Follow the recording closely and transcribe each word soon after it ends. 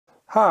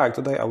Hi,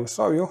 today I will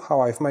show you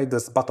how I've made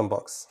this button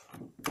box.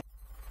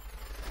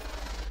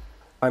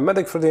 I'm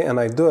Medic 3D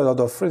and I do a lot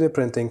of 3D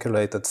printing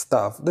related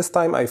stuff. This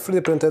time I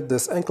 3D printed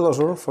this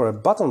enclosure for a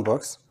button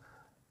box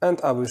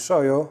and I will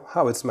show you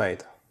how it's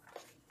made.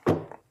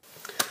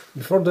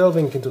 Before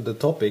delving into the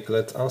topic,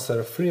 let's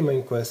answer three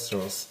main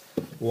questions.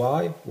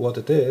 Why, what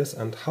it is,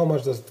 and how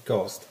much does it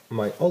cost?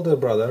 My older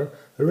brother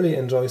really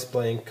enjoys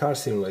playing car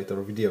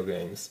simulator video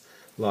games,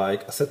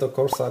 like Assetto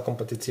Corsa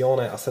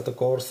Competizione, Assetto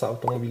Corsa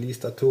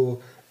Automobilista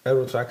 2,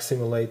 Euro Truck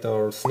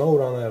Simulator,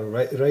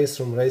 SnowRunner, Race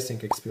Room Racing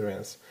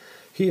Experience.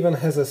 He even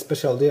has a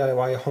special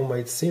DIY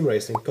homemade sim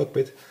racing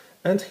cockpit,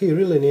 and he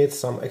really needs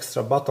some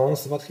extra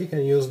buttons that he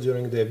can use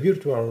during the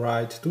virtual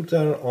ride to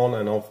turn on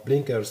and off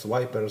blinkers,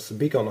 wipers,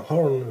 beacon,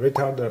 horn,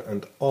 retarder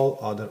and all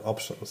other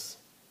options.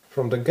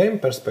 From the game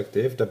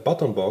perspective, the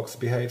button box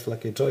behaves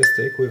like a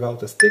joystick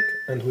without a stick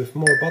and with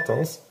more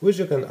buttons, which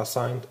you can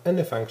assign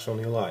any function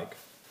you like.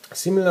 A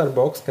similar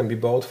box can be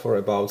bought for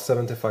about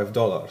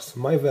 $75.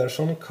 My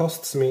version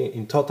costs me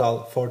in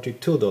total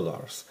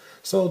 $42,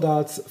 so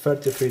that's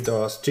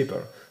 $33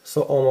 cheaper,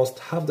 so almost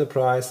half the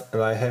price,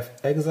 and I have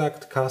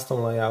exact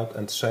custom layout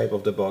and shape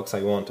of the box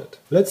I wanted.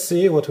 Let's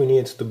see what we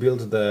need to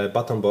build the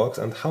button box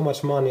and how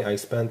much money I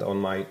spent on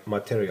my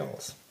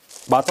materials.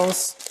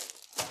 Buttons,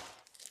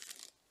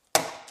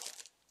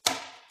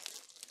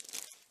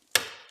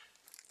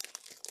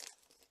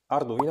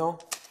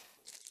 Arduino,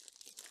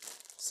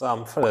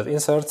 some threaded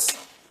inserts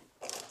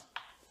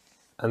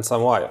and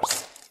some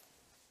wires.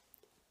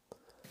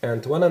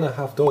 And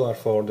 $1.50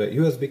 for the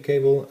USB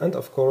cable and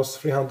of course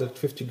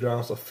 350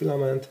 grams of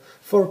filament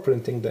for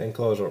printing the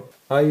enclosure.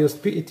 I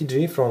used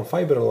PETG from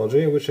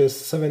Fiberlogy, which is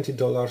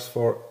 $70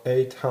 for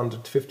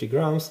 850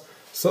 grams,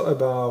 so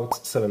about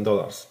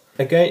 $7.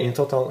 Again, in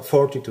total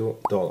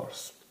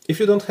 $42. If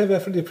you don't have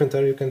a 3D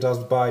printer, you can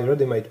just buy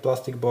ready-made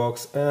plastic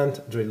box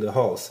and drill the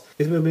holes.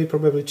 It will be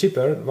probably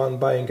cheaper than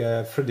buying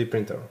a 3D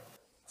printer.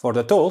 For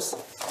the tools,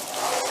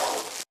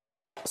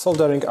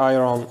 soldering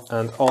iron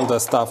and all the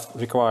stuff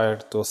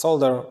required to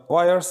solder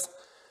wires,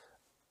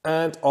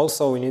 and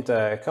also we need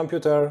a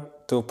computer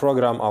to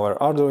program our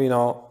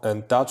Arduino,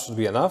 and that should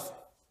be enough.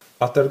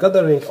 After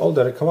gathering all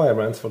the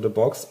requirements for the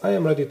box, I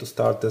am ready to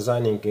start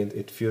designing it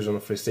in Fusion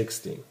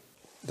 360.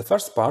 The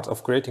first part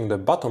of creating the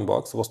button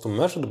box was to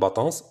measure the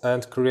buttons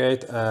and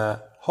create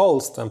a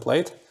holes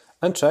template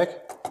and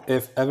check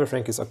if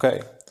everything is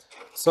okay.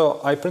 So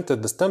I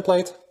printed this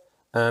template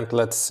and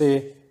let's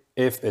see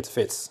if it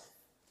fits.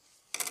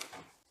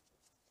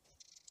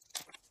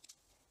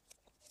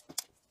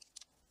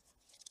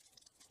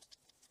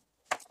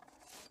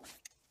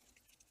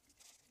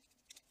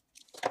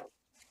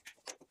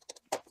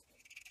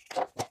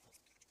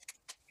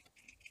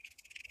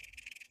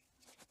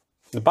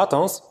 The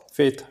buttons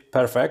fit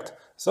perfect,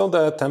 so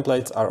the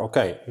templates are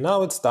okay.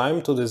 Now it's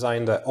time to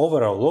design the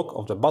overall look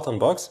of the button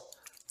box,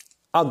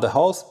 add the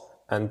holes,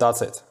 and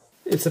that's it.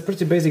 It's a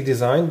pretty basic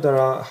design. There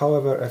are,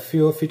 however, a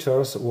few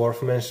features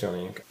worth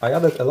mentioning. I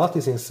added a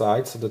lattice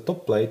inside so the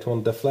top plate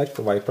won't deflect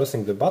while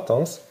pressing the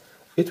buttons.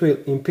 It will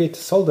impede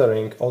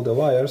soldering all the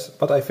wires,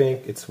 but I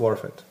think it's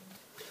worth it.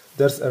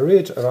 There's a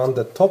ridge around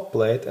the top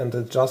plate and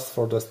it's just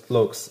for the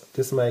looks.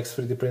 This makes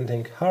 3D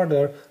printing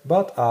harder,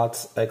 but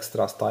adds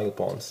extra style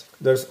points.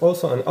 There's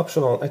also an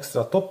optional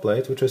extra top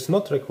plate which is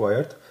not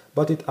required,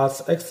 but it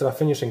adds extra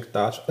finishing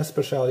touch,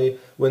 especially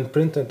when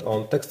printed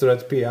on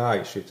textured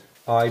PAI sheet.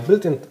 I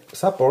built in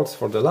supports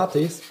for the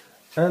lattice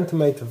and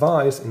made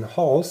vies in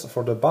holes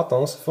for the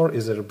buttons for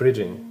easier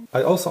bridging.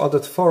 I also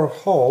added 4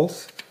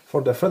 holes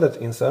for the threaded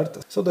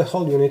insert, so the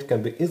whole unit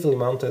can be easily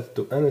mounted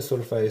to any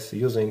surface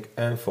using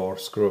M4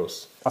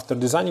 screws. After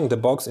designing the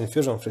box in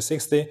Fusion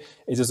 360,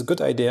 it is a good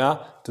idea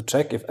to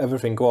check if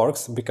everything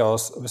works,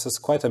 because this is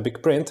quite a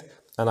big print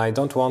and I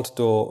don't want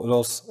to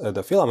lose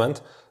the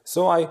filament,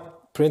 so I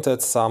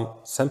printed some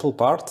sample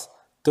parts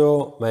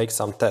to make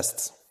some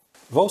tests.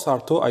 Those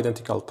are 2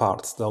 identical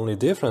parts. The only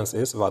difference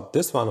is that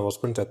this one was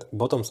printed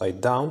bottom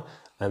side down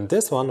and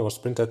this one was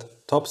printed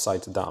top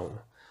side down.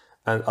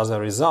 And as a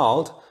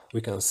result,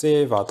 we can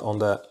see that on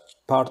the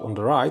part on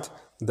the right,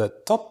 the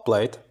top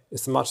plate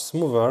is much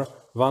smoother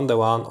than the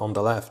one on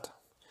the left.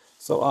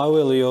 So I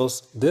will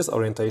use this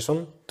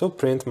orientation to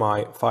print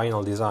my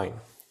final design.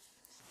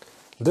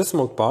 This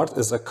smooth part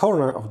is a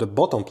corner of the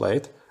bottom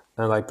plate,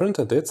 and I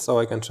printed it so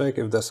I can check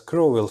if the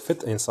screw will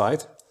fit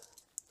inside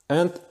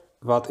and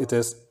that it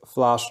is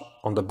flush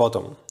on the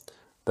bottom.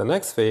 The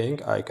next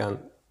thing I can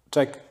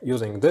check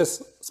using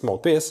this small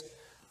piece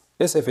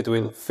is if it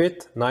will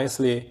fit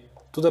nicely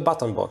to the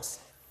button box.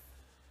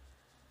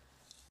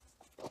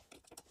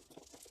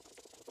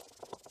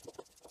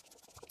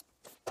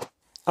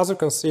 As you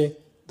can see,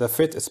 the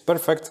fit is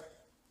perfect.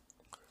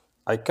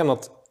 I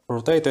cannot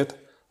rotate it,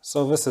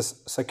 so this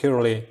is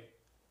securely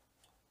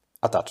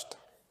attached.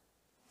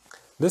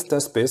 This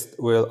test piece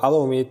will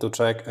allow me to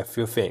check a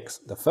few things.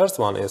 The first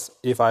one is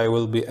if I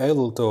will be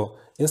able to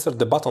insert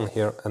the button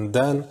here and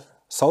then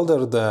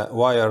solder the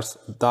wires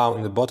down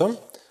in the bottom.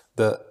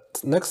 The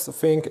next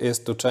thing is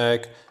to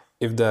check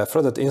if the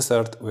threaded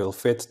insert will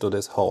fit to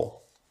this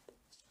hole.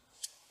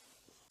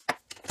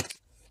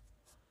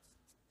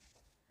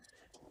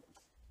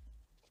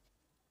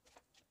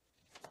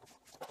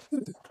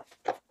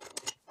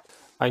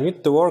 I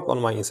need to work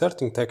on my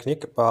inserting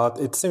technique, but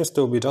it seems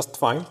to be just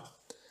fine.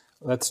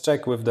 Let's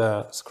check with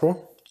the screw.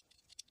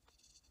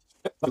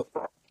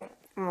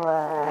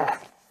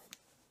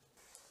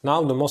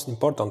 Now the most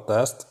important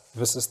test,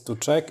 this is to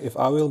check if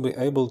I will be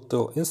able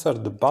to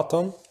insert the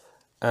button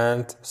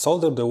and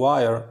solder the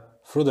wire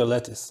through the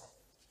lattice.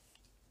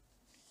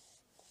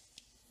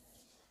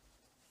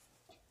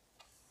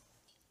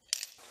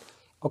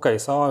 Okay,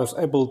 so I was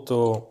able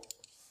to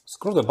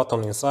screw the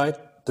button inside.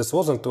 This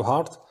wasn't too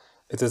hard.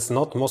 It is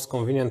not the most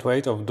convenient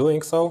way of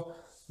doing so,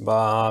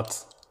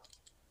 but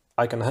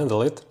I can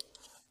handle it.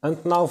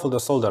 And now for the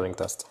soldering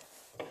test.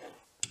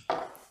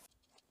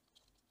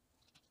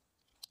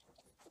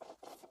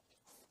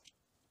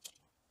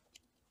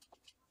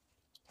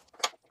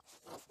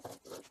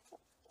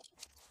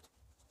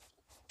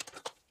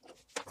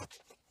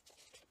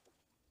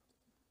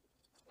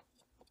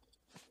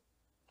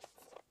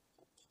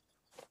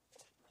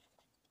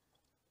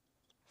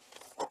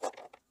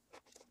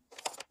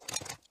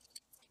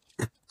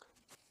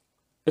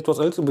 It was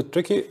a little bit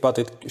tricky, but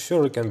it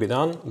surely can be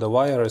done. The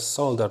wire is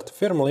soldered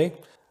firmly,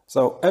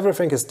 so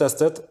everything is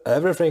tested,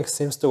 everything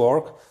seems to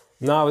work.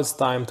 Now it's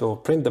time to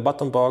print the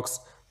button box,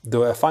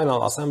 do a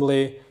final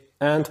assembly,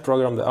 and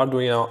program the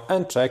Arduino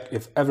and check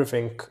if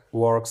everything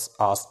works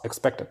as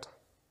expected.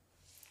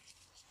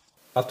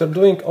 After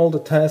doing all the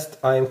tests,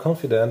 I am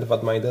confident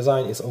that my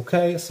design is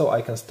okay, so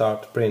I can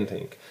start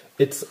printing.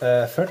 It's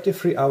a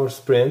 33-hour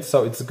sprint,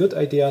 so it's a good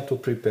idea to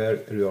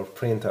prepare your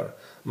printer.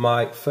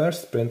 My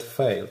first print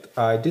failed.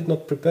 I did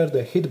not prepare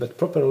the heatbed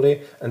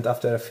properly, and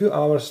after a few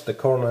hours the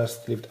corners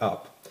slipped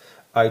up.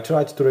 I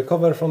tried to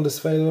recover from this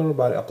failure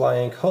by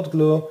applying hot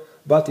glue,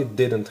 but it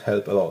didn't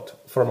help a lot.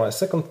 For my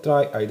second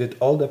try I did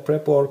all the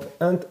prep work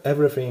and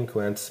everything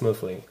went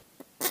smoothly.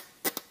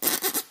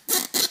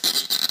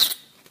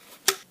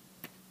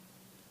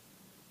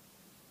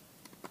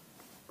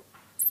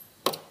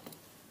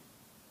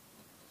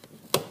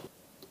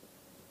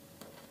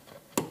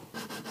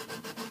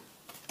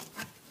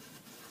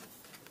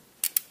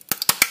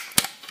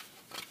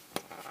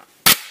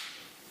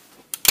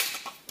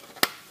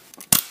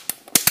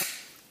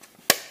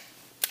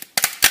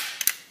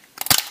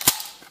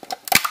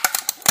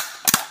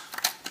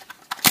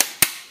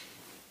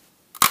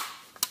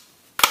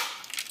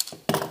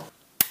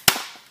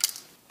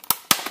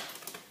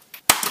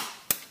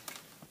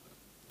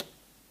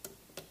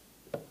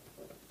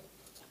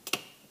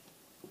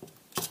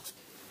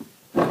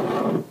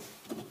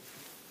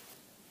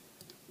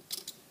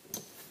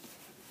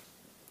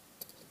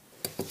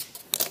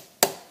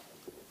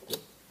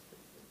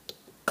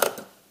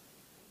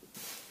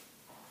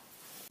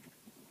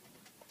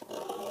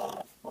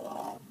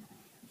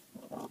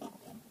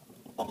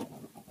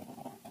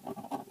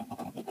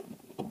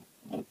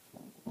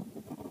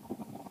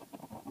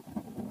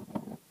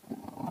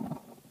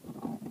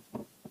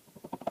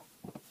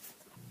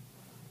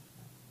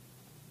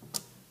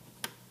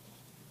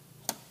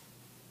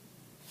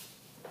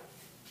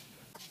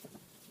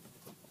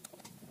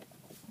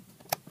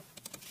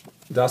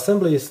 The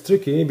assembly is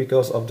tricky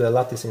because of the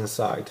lattice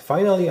inside.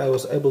 Finally, I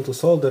was able to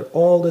solder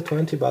all the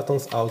 20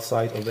 buttons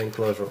outside of the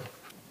enclosure.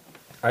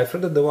 I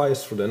threaded the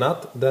wires through the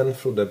nut, then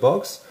through the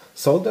box,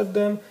 soldered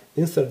them,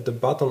 inserted the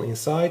button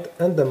inside,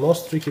 and the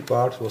most tricky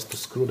part was to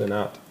screw the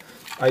nut.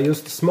 I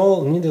used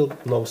small needle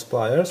nose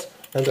pliers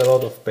and a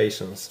lot of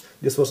patience.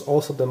 This was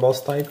also the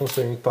most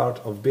time-consuming part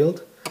of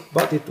build,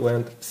 but it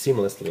went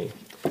seamlessly.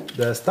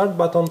 The start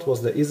button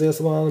was the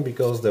easiest one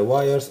because the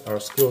wires are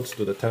screwed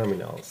to the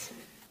terminals.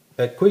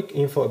 A quick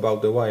info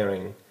about the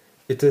wiring.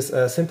 It is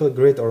a simple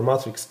grid or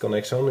matrix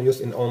connection used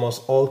in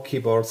almost all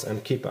keyboards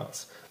and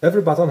keypads.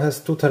 Every button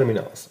has two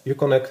terminals. You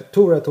connect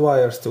two red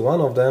wires to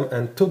one of them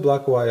and two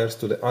black wires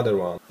to the other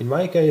one. In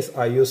my case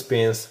I use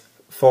pins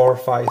 4,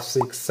 5,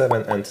 6,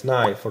 7 and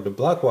 9 for the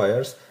black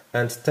wires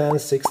and 10,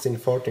 16,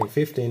 14,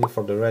 15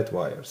 for the red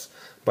wires.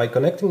 By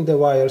connecting the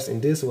wires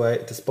in this way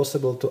it is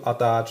possible to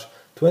attach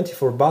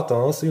 24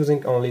 buttons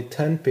using only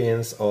 10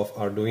 pins of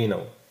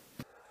Arduino.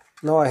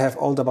 Now I have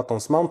all the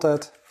buttons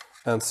mounted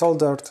and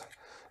soldered.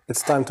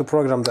 It's time to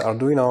program the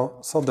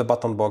Arduino so the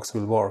button box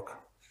will work.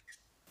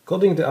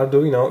 Coding the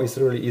Arduino is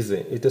really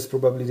easy. It is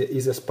probably the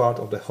easiest part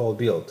of the whole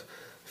build.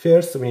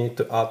 First we need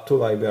to add two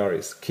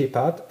libraries,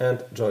 keypad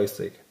and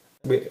joystick.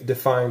 We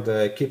define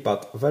the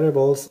keypad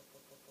variables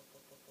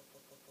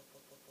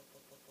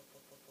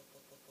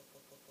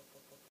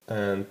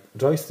and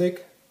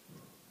joystick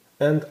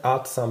and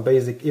add some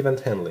basic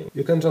event handling.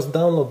 You can just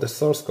download the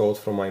source code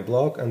from my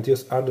blog and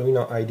use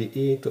Arduino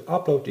IDE to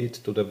upload it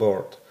to the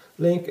board.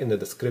 Link in the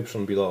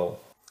description below.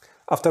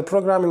 After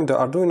programming the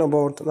Arduino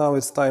board, now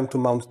it's time to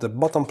mount the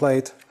bottom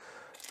plate,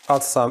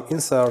 add some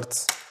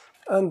inserts,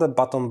 and the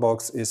button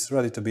box is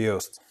ready to be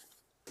used.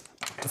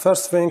 The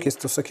first thing is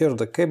to secure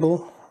the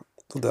cable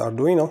to the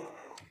Arduino.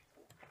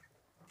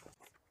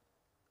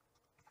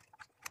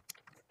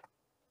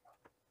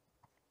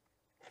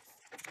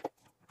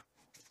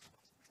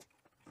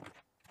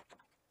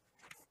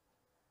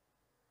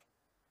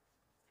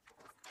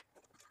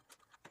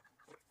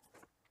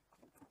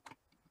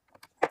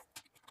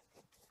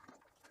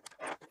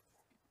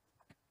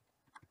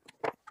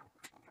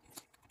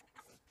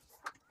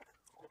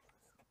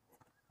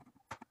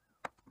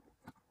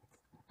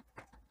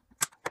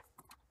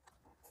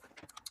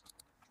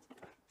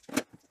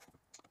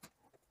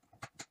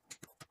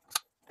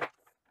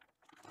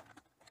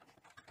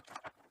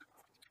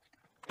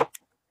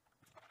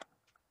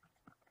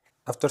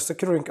 After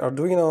securing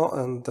Arduino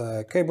and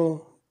the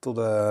cable to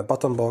the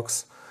button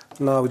box,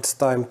 now it's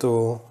time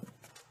to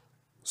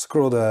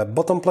screw the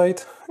bottom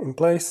plate in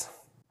place.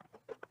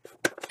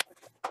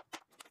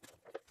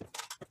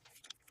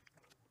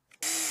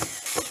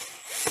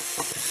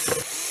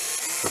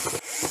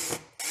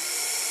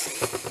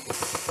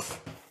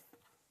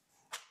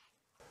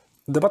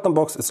 The button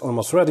box is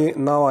almost ready.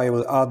 Now I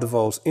will add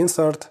those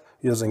inserts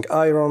using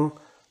iron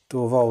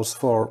to those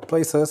 4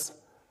 places,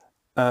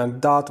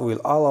 and that will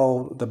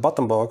allow the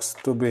button box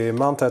to be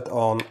mounted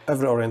on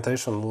every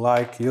orientation,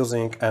 like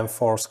using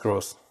M4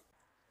 screws.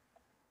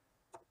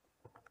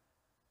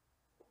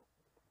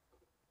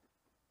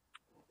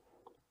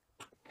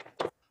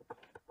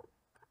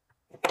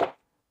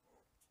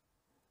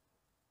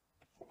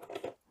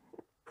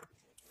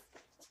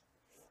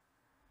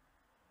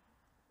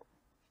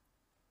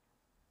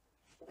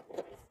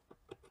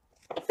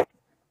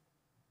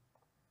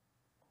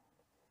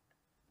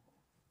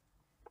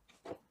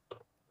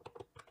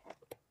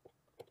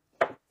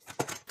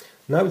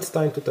 Now it's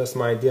time to test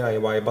my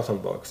DIY button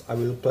box. I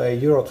will play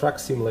Euro Truck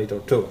Simulator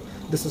 2.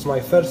 This is my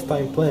first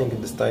time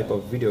playing this type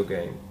of video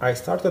game. I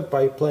started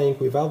by playing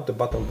without the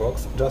button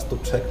box just to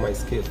check my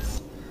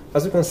skills.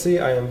 As you can see,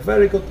 I am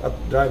very good at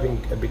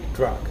driving a big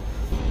truck.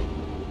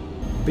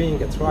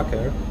 Being a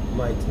trucker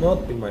might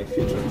not be my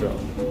future job.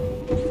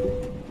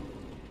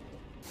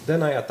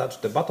 Then I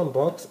attached the button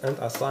box and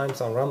assigned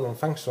some random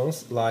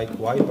functions like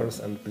wipers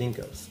and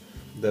blinkers.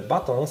 The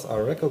buttons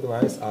are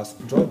recognized as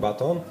joy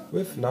button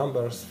with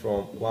numbers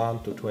from 1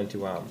 to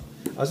 21.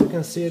 As you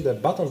can see, the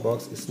button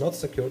box is not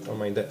secured on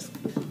my desk.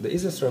 The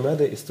easiest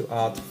remedy is to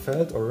add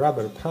felt or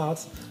rubber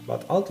pads,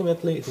 but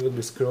ultimately it will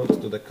be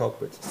screwed to the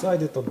cockpit, so I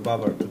did not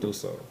bother to do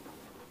so.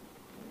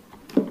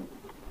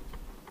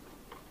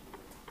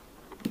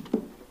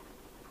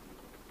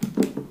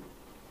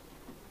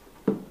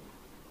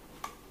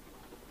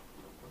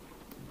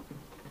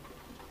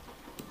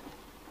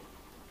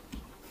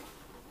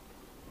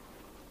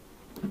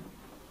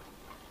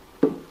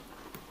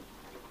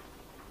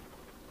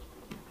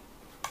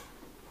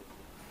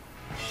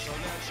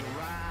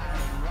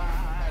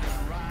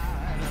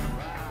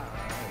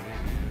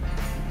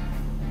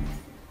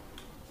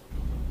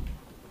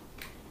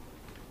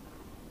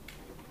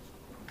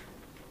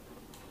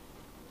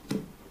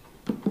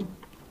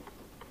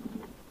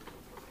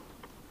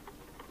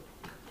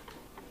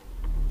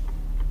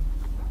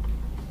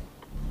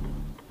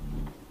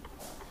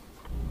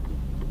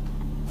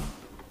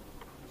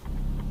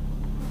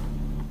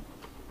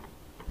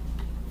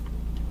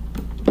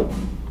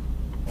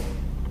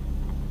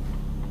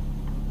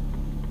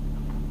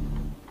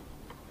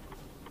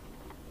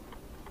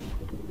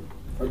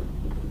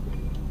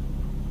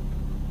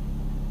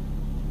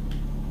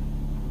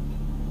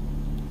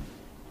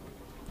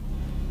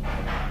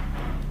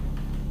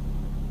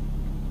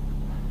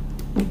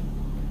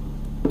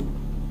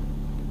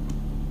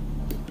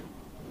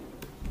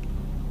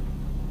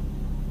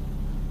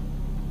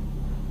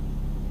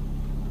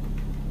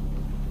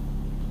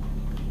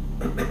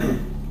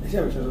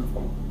 Ja myślę, że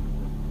pomógł.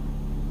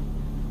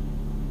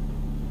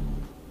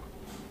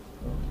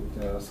 I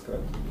teraz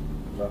skręt.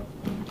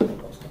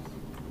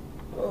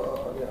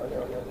 O, nie.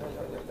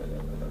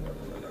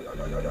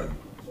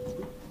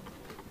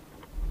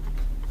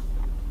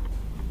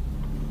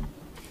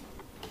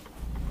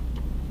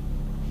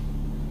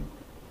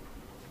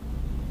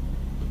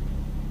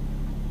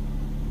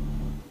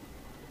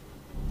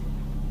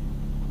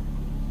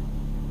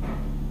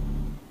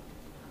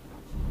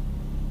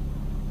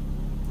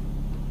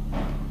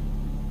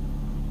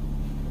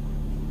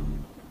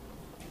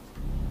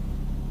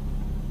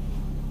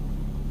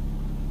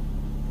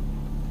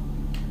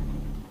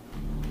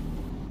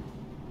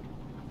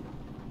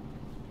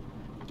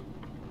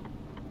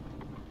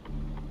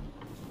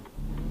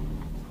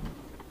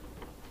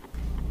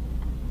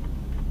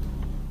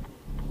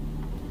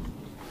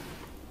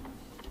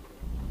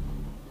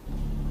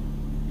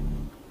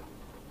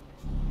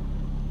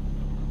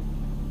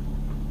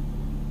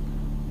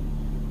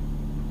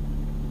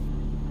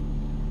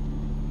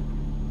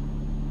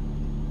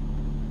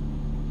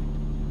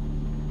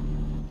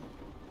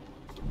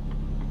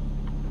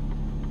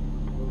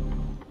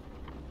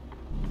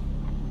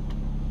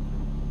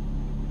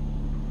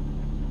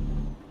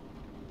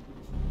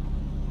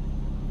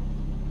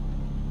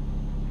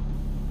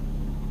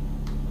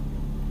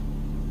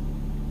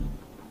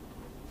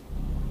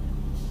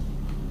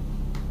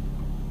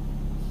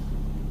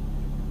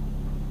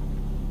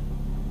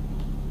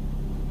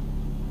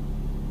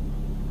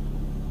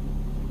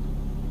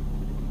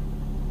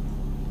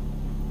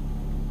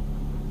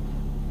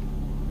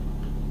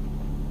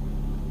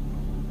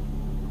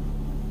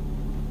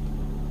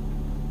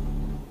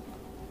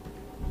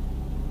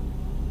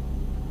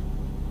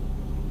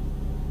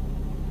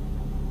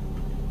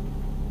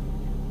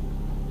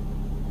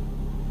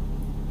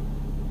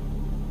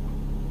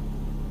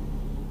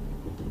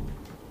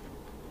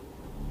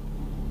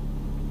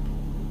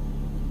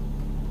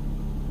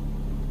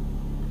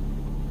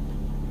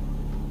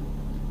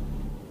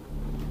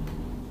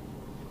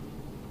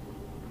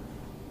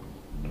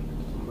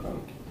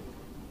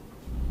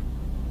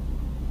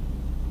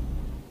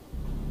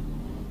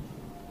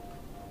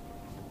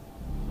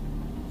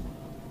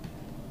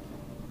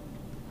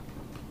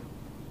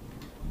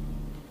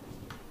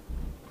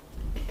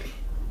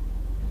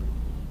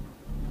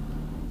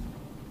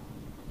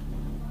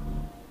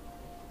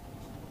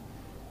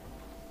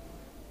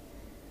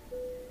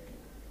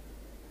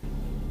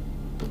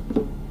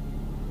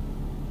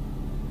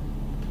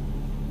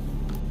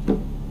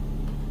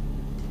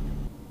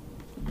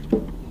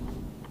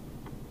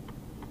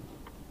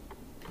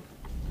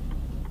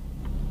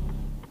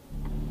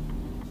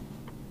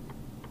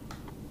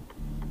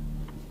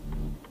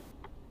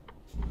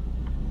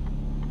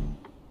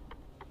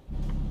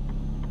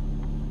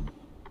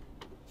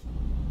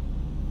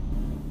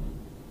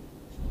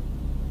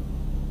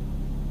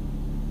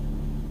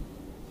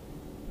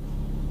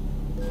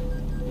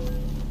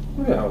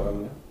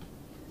 Miałem, nie?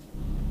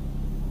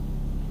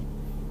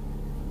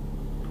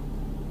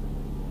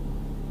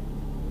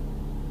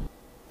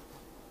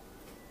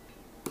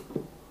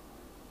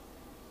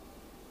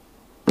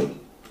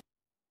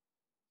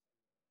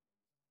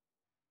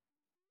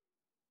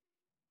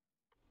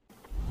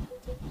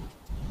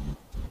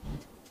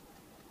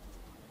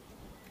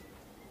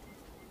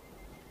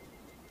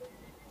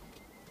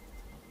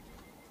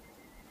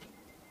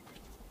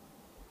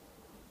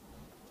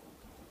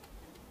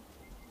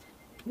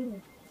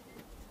 Mm.